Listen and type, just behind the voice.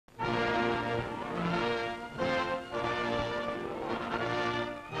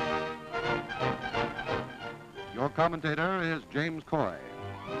commentator is James Coy.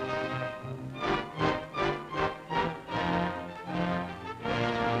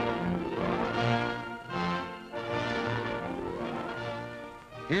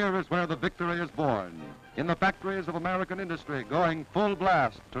 Here is where the victory is born, in the factories of American industry going full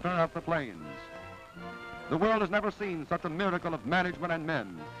blast to turn out the planes. The world has never seen such a miracle of management and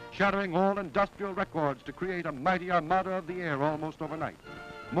men, shattering all industrial records to create a mighty armada of the air almost overnight.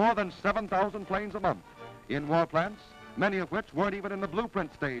 More than 7,000 planes a month in war plants, many of which weren't even in the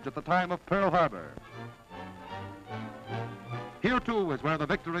blueprint stage at the time of Pearl Harbor. Here, too, is where the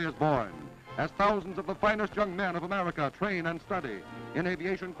victory is born, as thousands of the finest young men of America train and study in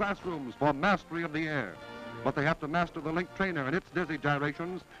aviation classrooms for mastery of the air. But they have to master the link trainer and its dizzy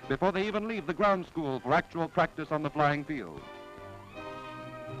gyrations before they even leave the ground school for actual practice on the flying field.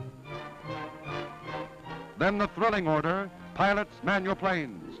 Then the thrilling order, pilots man your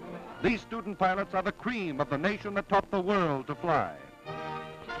planes. These student pilots are the cream of the nation that taught the world to fly.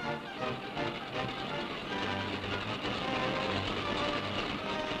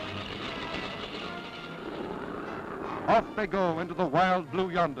 Off they go into the wild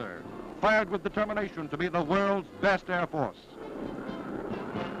blue yonder, fired with determination to be the world's best Air Force.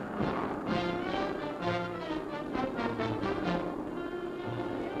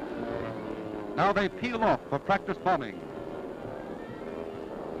 Now they peel off for practice bombing.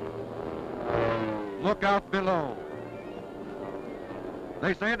 Look out below.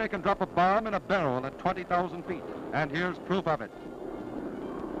 They say they can drop a bomb in a barrel at 20,000 feet, and here's proof of it.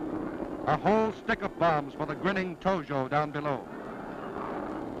 A whole stick of bombs for the grinning Tojo down below.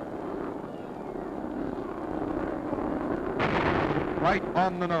 Right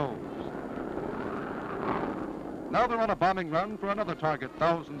on the nose. Now they're on a bombing run for another target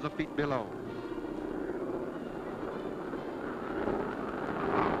thousands of feet below.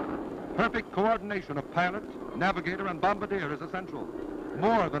 Perfect coordination of pilot, navigator, and bombardier is essential.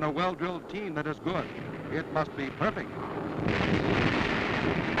 More than a well-drilled team that is good. It must be perfect.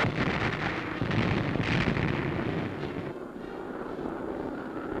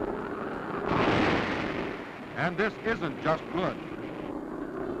 And this isn't just good.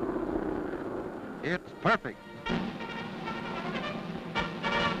 It's perfect.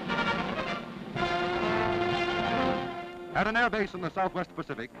 At an air base in the Southwest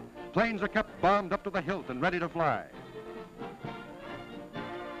Pacific, planes are kept bombed up to the hilt and ready to fly.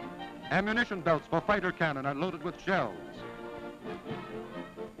 Ammunition belts for fighter cannon are loaded with shells.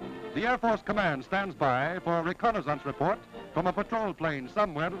 The Air Force Command stands by for a reconnaissance report from a patrol plane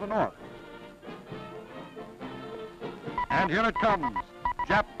somewhere to the north. And here it comes,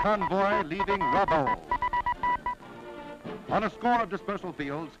 Jap convoy leaving Rabaul. On a score of dispersal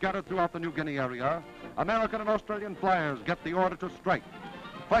fields scattered throughout the New Guinea area, American and Australian flyers get the order to strike.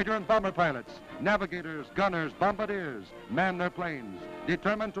 Fighter and bomber pilots, navigators, gunners, bombardiers man their planes,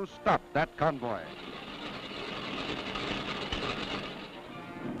 determined to stop that convoy.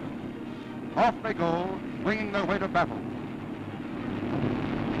 Off they go, winging their way to battle.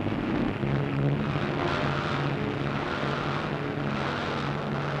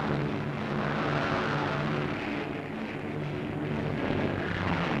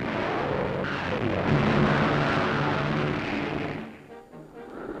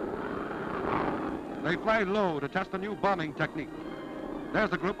 They fly low to test a new bombing technique.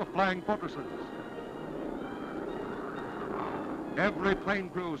 There's a group of flying fortresses. Every plane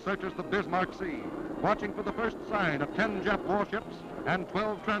crew searches the Bismarck Sea, watching for the first sign of 10 Jap warships and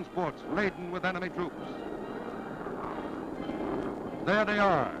 12 transports laden with enemy troops. There they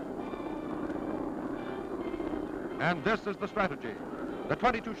are. And this is the strategy. The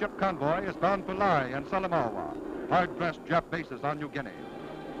 22-ship convoy is bound for Lai and Salamaua, hard-pressed Jap bases on New Guinea.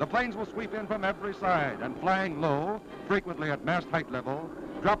 The planes will sweep in from every side and, flying low, frequently at mast height level,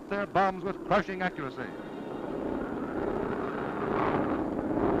 drop their bombs with crushing accuracy.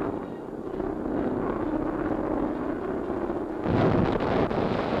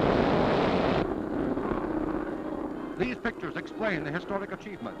 These pictures explain the historic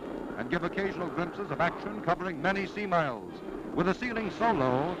achievement and give occasional glimpses of action covering many sea miles. With the ceiling so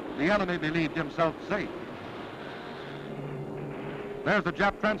low, the enemy believed himself safe. There's the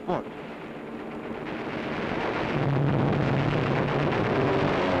Jap transport.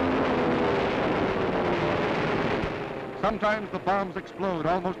 Sometimes the bombs explode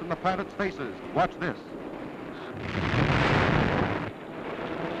almost in the pilots' faces. Watch this.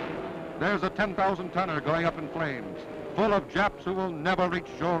 There's a 10,000-tonner going up in flames, full of Japs who will never reach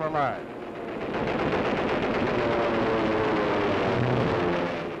shore alive.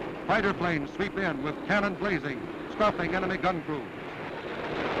 Fighter planes sweep in with cannon blazing, stopping enemy gun crews.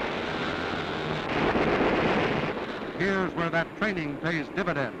 Here's where that training pays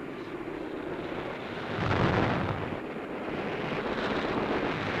dividends.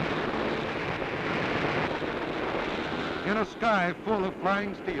 In a sky full of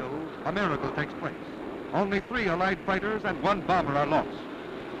flying steel, a miracle takes place. Only 3 Allied fighters and 1 bomber are lost.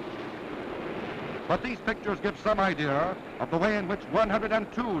 But these pictures give some idea of the way in which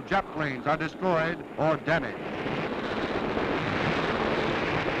 102 Jap planes are destroyed or damaged.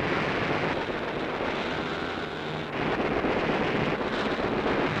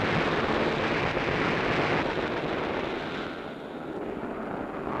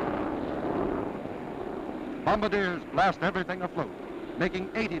 Bombardiers blast everything afloat, making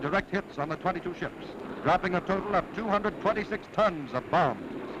 80 direct hits on the 22 ships, dropping a total of 226 tons of bombs.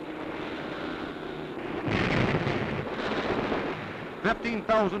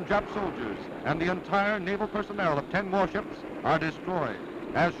 15,000 Jap soldiers and the entire naval personnel of 10 warships are destroyed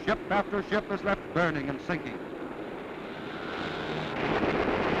as ship after ship is left burning and sinking.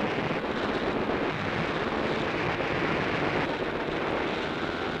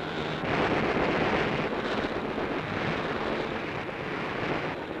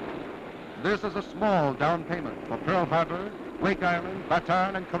 This is a small down payment for Pearl Harbor, Wake Island,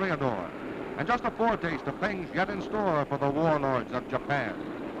 Bataan, and Corregidor, and just a foretaste of things yet in store for the warlords of Japan.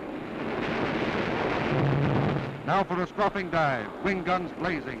 Now for a scoffing dive, wing guns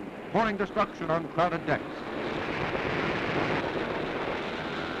blazing, pouring destruction on crowded decks.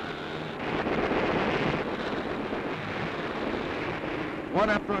 One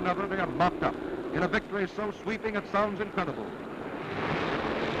after another, they are mopped up in a victory so sweeping it sounds incredible.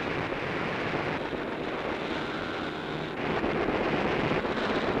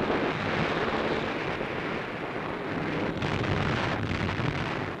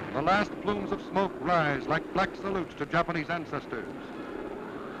 The last plumes of smoke rise like black salutes to Japanese ancestors.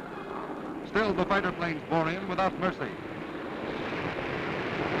 Still, the fighter planes bore in without mercy.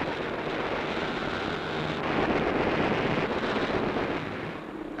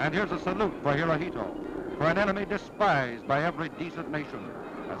 And here's a salute for Hirohito, for an enemy despised by every decent nation,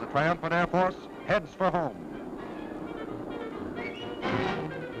 as the triumphant Air Force heads for home.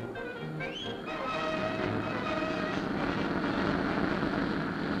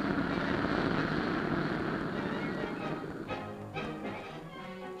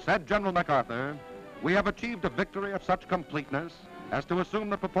 Said General MacArthur, "We have achieved a victory of such completeness as to assume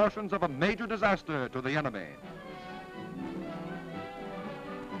the proportions of a major disaster to the enemy."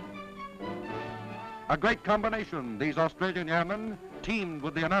 A great combination, these Australian airmen teamed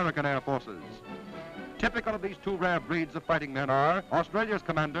with the American Air Forces. Typical of these 2 rare breeds of fighting men are Australia's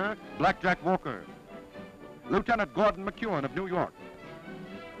commander, Blackjack Walker, Lieutenant Gordon McEwen of New York,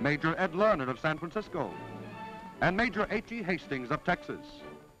 Major Ed Lerner of San Francisco, and Major H.E. Hastings of Texas.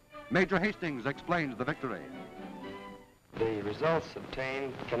 Major Hastings explains the victory. The results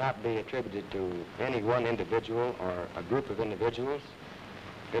obtained cannot be attributed to any one individual or a group of individuals.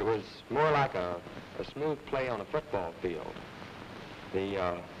 It was more like a smooth play on a football field.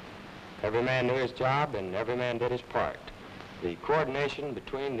 Every man knew his job and every man did his part. The coordination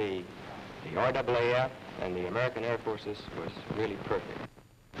between the RAAF and the American Air Forces was really perfect.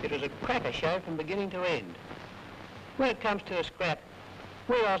 It was a cracker show from beginning to end. When it comes to a scrap,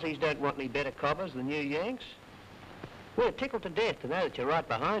 we Aussies don't want any better coppers than you Yanks. We're tickled to death to know that you're right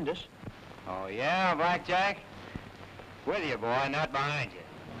behind us. Oh, yeah, Blackjack? With you, boy, not behind you.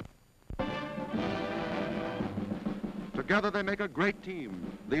 Together they make a great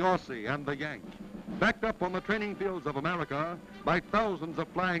team, the Aussie and the Yank, backed up on the training fields of America by thousands of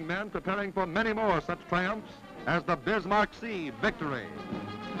flying men preparing for many more such triumphs as the Bismarck Sea Victory.